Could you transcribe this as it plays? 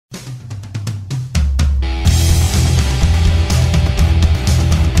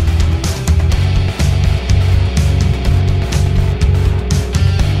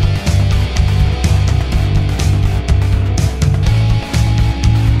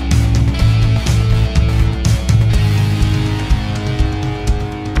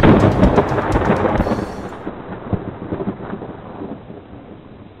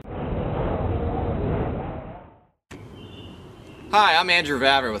I'm Andrew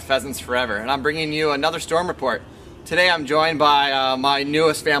Vavra with Pheasants Forever, and I'm bringing you another storm report. Today I'm joined by my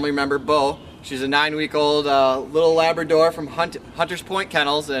newest family member, Beau. She's a 9-week-old little Labrador from Hunters Point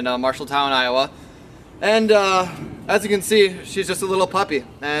Kennels in Marshalltown, Iowa. And as you can see, she's just a little puppy.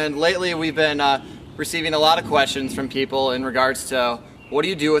 And lately we've been receiving a lot of questions from people in regards to what do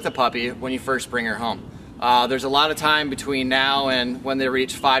you do with a puppy when you first bring her home. There's a lot of time between now and when they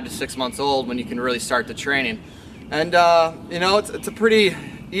reach 5 to 6 months old when you can really start the training. And you know, it's a pretty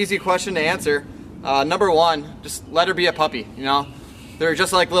easy question to answer. Number one, just let her be a puppy. You know, they're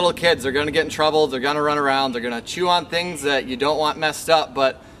just like little kids. They're gonna get in trouble, they're gonna run around, they're gonna chew on things that you don't want messed up,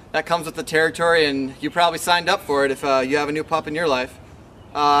 but that comes with the territory, and you probably signed up for it if you have a new pup in your life.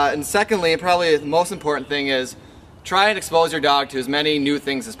 And secondly, and probably the most important thing is, try and expose your dog to as many new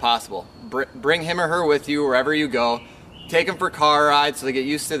things as possible. Bring him or her with you wherever you go. Take them for car rides so they get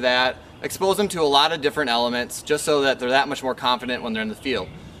used to that. Expose them to a lot of different elements just so that they're that much more confident when they're in the field.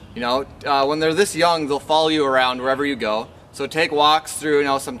 You know, when they're this young, they'll follow you around wherever you go. So take walks through, you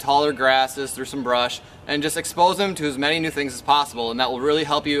know, some taller grasses, through some brush, and just expose them to as many new things as possible, and that will really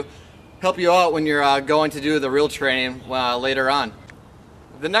help you out when you're going to do the real training later on.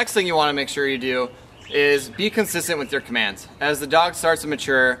 The next thing you want to make sure you do is be consistent with your commands. As the dog starts to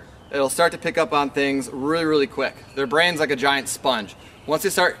mature, it'll start to pick up on things really, really quick. Their brain's like a giant sponge. Once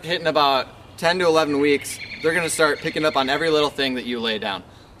they start hitting about 10 to 11 weeks, they're going to start picking up on every little thing that you lay down.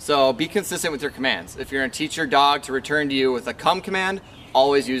 So be consistent with your commands. If you're going to teach your dog to return to you with a come command,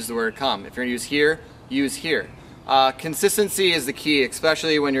 always use the word come. If you're going to use here, use here. Consistency is the key,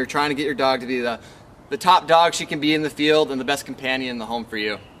 especially when you're trying to get your dog to be the top dog she can be in the field and the best companion in the home for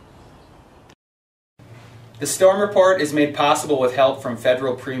you. The Storm Report is made possible with help from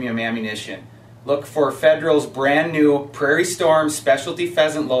Federal Premium Ammunition. Look for Federal's brand new Prairie Storm specialty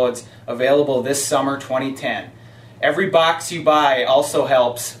pheasant loads available this summer 2010. Every box you buy also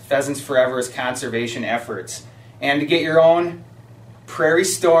helps Pheasants Forever's conservation efforts. And to get your own Prairie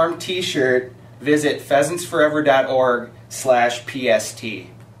Storm t-shirt, visit pheasantsforever.org/PST.